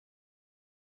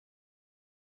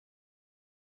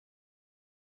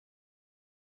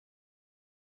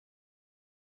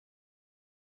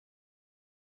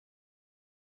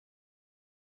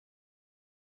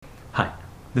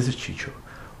This is Chycho.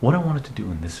 What I wanted to do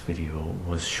in this video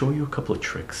was show you a couple of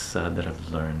tricks that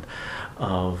I've learned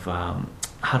of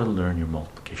how to learn your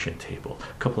multiplication table.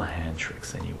 A couple of hand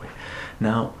tricks anyway.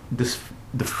 Now the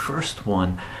first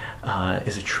one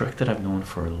is a trick that I've known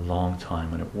for a long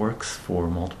time, and it works for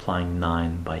multiplying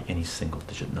 9 by any single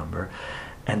digit number.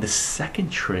 And the second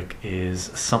trick is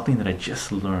something that I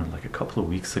just learned like a couple of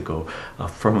weeks ago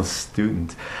from a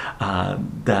student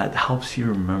that helps you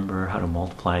remember how to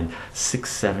multiply 6,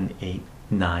 7, 8,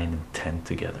 9, and 10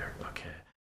 together. Okay.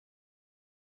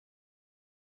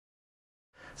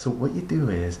 So what you do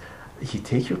is you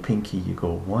take your pinky, you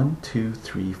go 1, 2,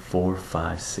 3, 4,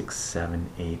 5, 6, 7,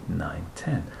 8, 9,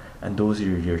 10, and those are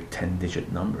your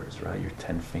 10-digit numbers, right? Your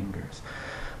 10 fingers.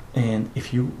 And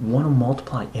if you want to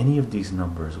multiply any of these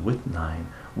numbers with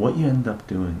 9, what you end up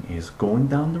doing is going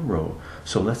down the row.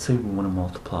 So let's say we want to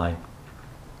multiply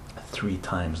 3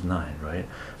 times 9, right?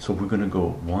 So we're going to go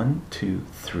 1, 2,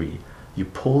 3. You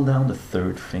pull down the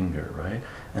third finger, right?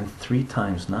 And 3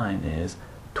 times 9 is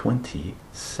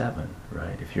 27,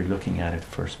 right? If you're looking at it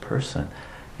first person,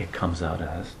 it comes out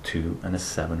as 2 and a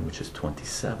 7, which is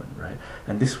 27, right?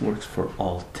 And this works for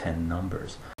all 10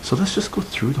 numbers. So let's just go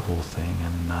through the whole thing,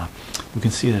 and we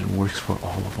can see that it works for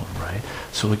all of them, right?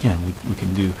 So again, we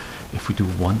can do, if we do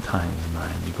 1 times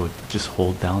 9, you go, just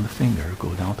hold down the finger,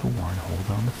 go down to 1, hold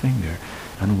down the finger,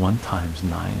 and 1 times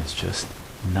 9 is just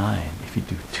 9. If you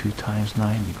do 2 times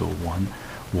 9, you go 1,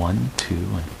 1, 2,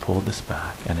 and pull this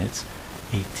back, and it's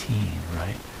 18,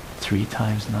 right? 3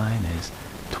 times 9 is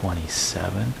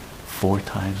 27. 4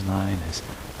 times 9 is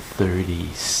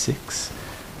 36.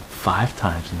 5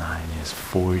 times 9 is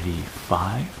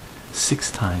 45.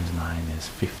 6 times 9 is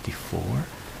 54.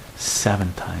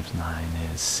 7 times 9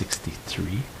 is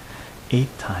 63.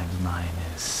 8 times 9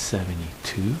 is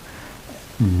 72.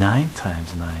 9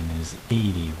 times 9 is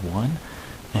 81.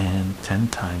 And 10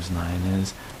 times 9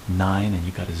 is 9, and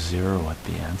you got a 0 at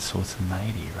the end, so it's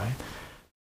 90, right?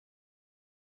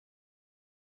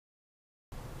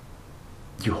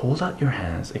 You hold out your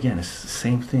hands. Again, it's the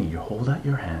same thing. You hold out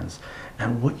your hands,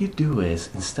 and what you do is,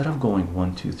 instead of going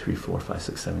 1, 2, 3, 4, 5,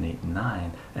 6, 7, 8,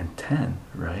 9, and 10,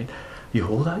 right? You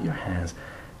hold out your hands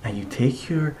and you take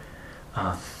your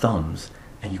thumbs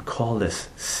and you call this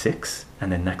 6,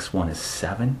 and the next one is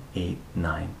 7, 8,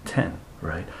 9, 10,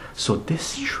 right? So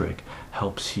this trick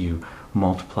helps you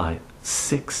multiply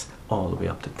 6 all the way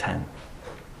up to 10.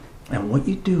 And what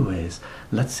you do is,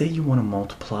 let's say you want to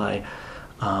multiply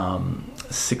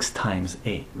 6 times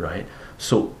 8, right?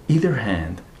 So either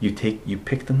hand you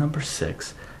pick the number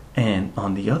 6, and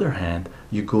on the other hand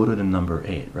you go to the number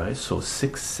 8, right? So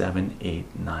 6, 7,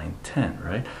 8, 9, 10,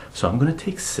 right? So I'm going to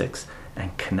take 6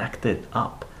 and connect it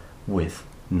up with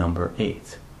number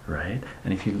 8, right?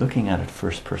 And if you're looking at it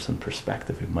first person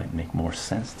perspective, it might make more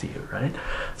sense to you, right?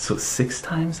 So 6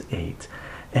 times 8,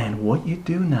 and what you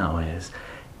do now is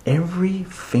every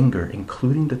finger,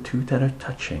 including the 2 that are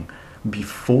touching,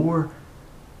 before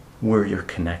where you're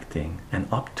connecting and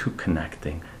up to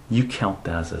connecting, you count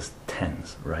that as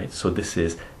 10s, right? So this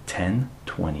is 10,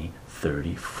 20,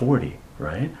 30, 40,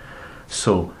 right?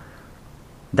 So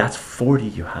that's 40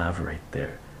 you have right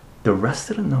there. The rest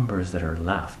of the numbers that are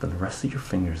left, and the rest of your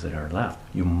fingers that are left,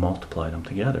 you multiply them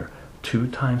together. 2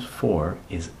 times 4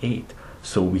 is 8.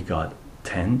 So we got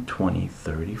 10, 20,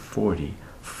 30, 40,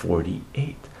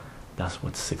 48. That's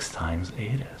what 6 times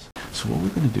 8 is. So what we're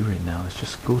going to do right now is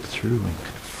just go through and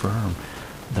confirm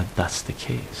that that's the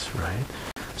case, right?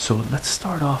 So let's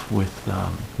start off with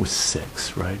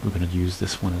 6, right? We're going to use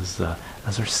this one as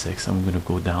our 6, and we're going to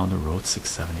go down the road 6,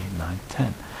 7, 8, 9,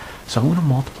 10. So I'm going to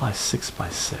multiply 6 by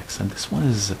 6, and this one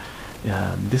is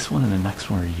this one and the next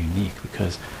one are unique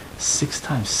because 6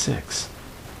 times 6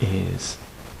 is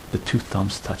the 2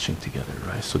 thumbs touching together,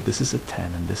 right? So this is a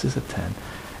 10 and this is a 10,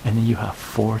 and then you have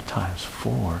 4 times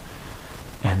 4,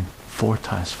 and 4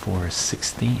 times 4 is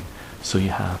 16. So you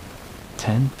have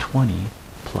 10, 20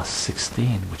 plus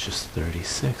 16, which is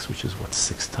 36, which is what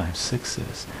 6 times 6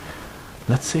 is.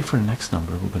 Let's say for the next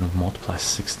number we're going to multiply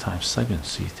 6 times 7.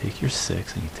 So you take your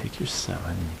 6 and you take your 7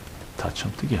 and you touch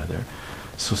them together.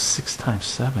 So 6 times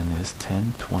 7 is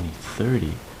 10, 20,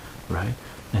 30, right?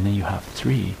 And then you have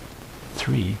 3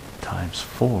 times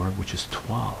 4, which is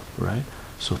 12, right?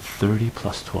 So 30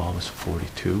 plus 12 is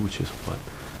 42, which is what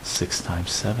 6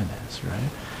 times 7 is, right?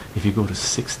 If you go to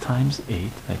 6 times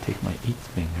 8, I take my 8th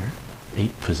finger,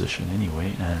 8th position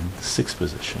anyway, and 6th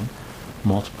position,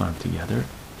 multiply them together.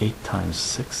 8 times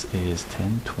 6 is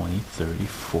 10, 20, 30,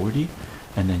 40,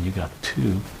 and then you got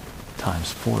 2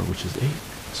 times 4, which is 8,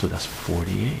 so that's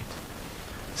 48.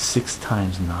 6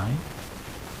 times 9,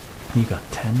 you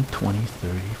got 10, 20,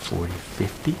 30, 40,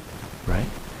 50, right?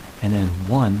 And then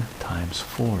 1 times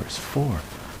 4 is 4.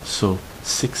 So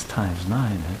 6 times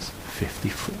 9 is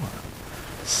 54.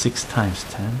 6 times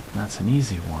 10, that's an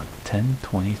easy one. 10,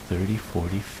 20, 30,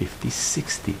 40, 50,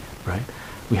 60, right?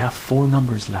 We have 4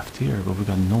 numbers left here, but we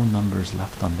got no numbers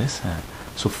left on this hand.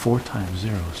 So 4 times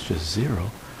 0 is just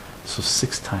 0. So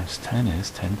 6 times 10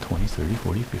 is 10, 20, 30,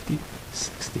 40, 50,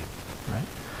 60, right?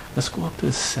 Let's go up to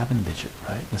the 7 digit,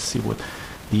 right? Let's see what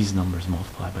these numbers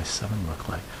multiplied by 7 look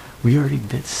like. We already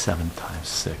did 7 times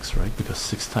 6, right? Because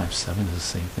 6 times 7 is the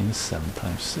same thing as 7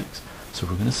 times 6. So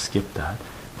we're going to skip that.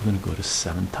 We're going to go to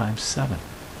 7 times 7.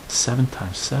 7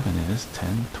 times 7 is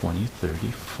 10, 20,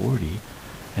 30, 40.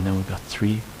 And then we've got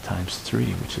 3 times 3,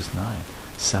 which is 9.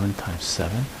 7 times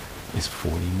 7 is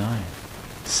 49.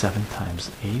 7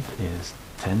 times 8 is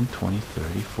 10, 20,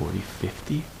 30, 40,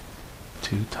 50.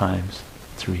 2 times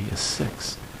 3 is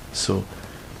 6. So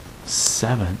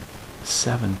 7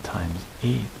 times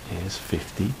 8 is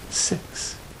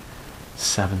 56.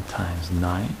 7 times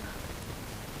 9,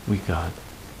 we got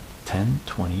 10,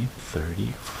 20, 30,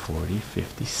 40,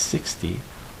 50, 60.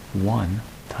 1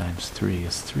 times 3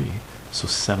 is 3. So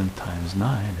 7 times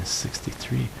 9 is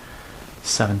 63.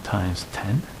 7 times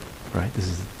 10, right? This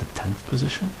is the 10th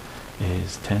position,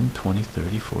 is 10, 20,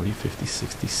 30, 40, 50,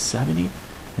 60, 70.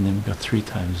 And then we've got 3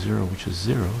 times 0, which is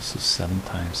 0. So 7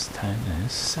 times 10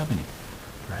 is 70,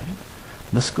 right?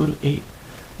 Let's go to 8.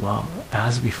 Well,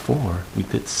 as before, we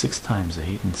did 6 times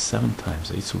 8 and 7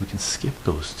 times 8, so we can skip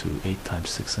those two, 8 times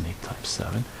 6 and 8 times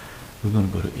 7. We're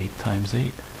going to go to 8 times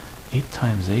 8. 8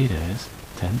 times 8 is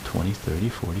 10, 20, 30,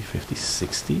 40, 50,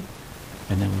 60.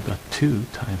 And then we've got 2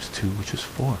 times 2, which is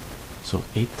 4. So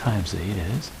 8 times 8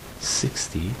 is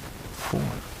 64,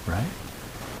 right?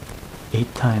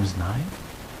 8 times 9,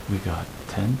 we got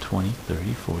 10, 20,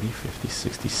 30, 40, 50,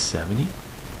 60, 70.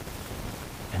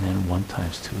 And then 1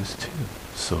 times 2 is 2.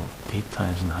 So 8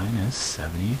 times 9 is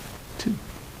 72,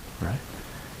 right?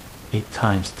 8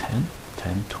 times 10,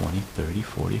 10, 20, 30,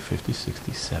 40, 50,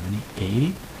 60, 70,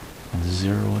 80. And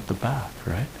 0 at the back,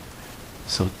 right?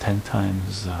 So 8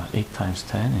 times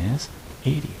 10 is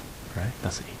 80, right?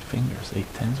 That's 8 fingers,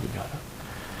 8 tens we got up.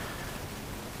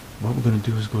 What we're going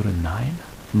to do is go to 9.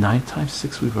 9 times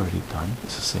 6 we've already done.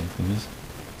 It's the same thing as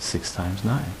 6 times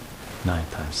 9. 9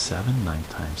 times 7, 9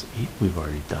 times 8 we've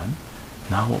already done.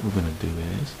 Now what we're going to do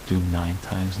is do 9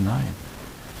 times 9.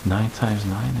 9 times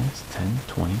 9 is 10,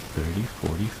 20, 30,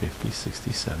 40, 50,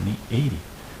 60, 70, 80.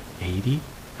 80,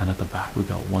 and at the back we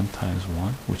got 1 times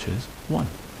 1, which is 1.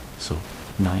 So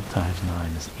 9 times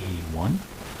 9 is 81.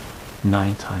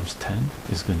 9 times 10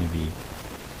 is going to be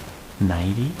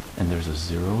 90, and there's a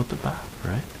 0 at the back,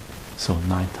 right? So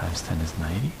 9 times 10 is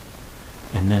 90.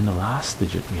 And then the last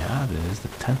digit we have is the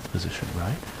 10th position,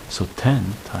 right? So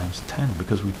 10 times 10,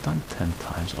 because we've done 10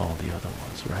 times all the other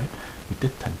ones, right? We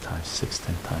did 10 times 6,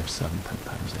 10 times 7, 10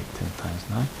 times 8, 10 times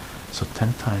 9. So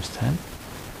 10 times 10,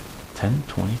 10,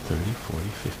 20, 30, 40,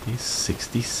 50,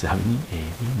 60, 70,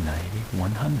 80, 90,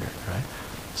 100, right?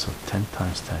 So 10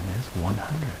 times 10 is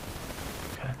 100.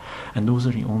 Okay, and those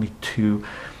are the only 2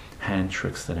 hand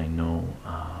tricks that I know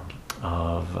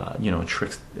of, you know,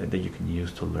 tricks that you can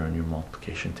use to learn your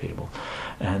multiplication table.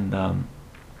 And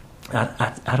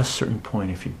at a certain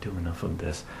point, if you do enough of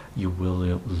this, you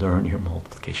will learn your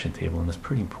multiplication table, and it's a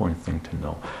pretty important thing to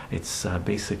know. It's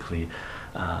basically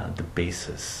the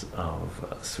basis of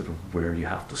sort of where you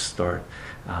have to start,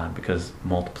 because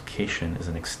multiplication is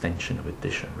an extension of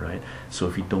addition, right? So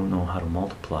if you don't know how to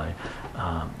multiply,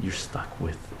 you're stuck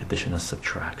with addition and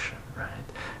subtraction, right?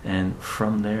 And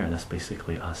from there, that's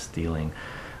basically us dealing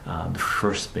the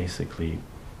first basically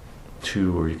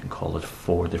 2, or you can call it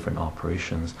 4 different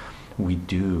operations we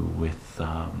do with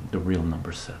the real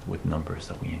number set, with numbers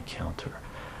that we encounter.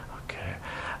 Okay,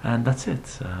 and that's it.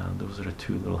 Those are the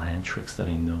 2 little hand tricks that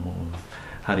I know of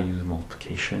how to use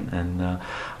multiplication, and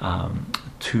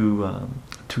 2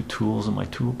 tools in my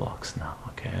toolbox now.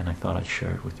 Okay, and I thought I'd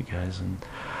share it with you guys, and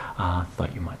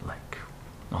thought you might like.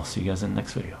 I'll see you guys in the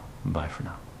next video. Bye for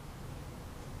now.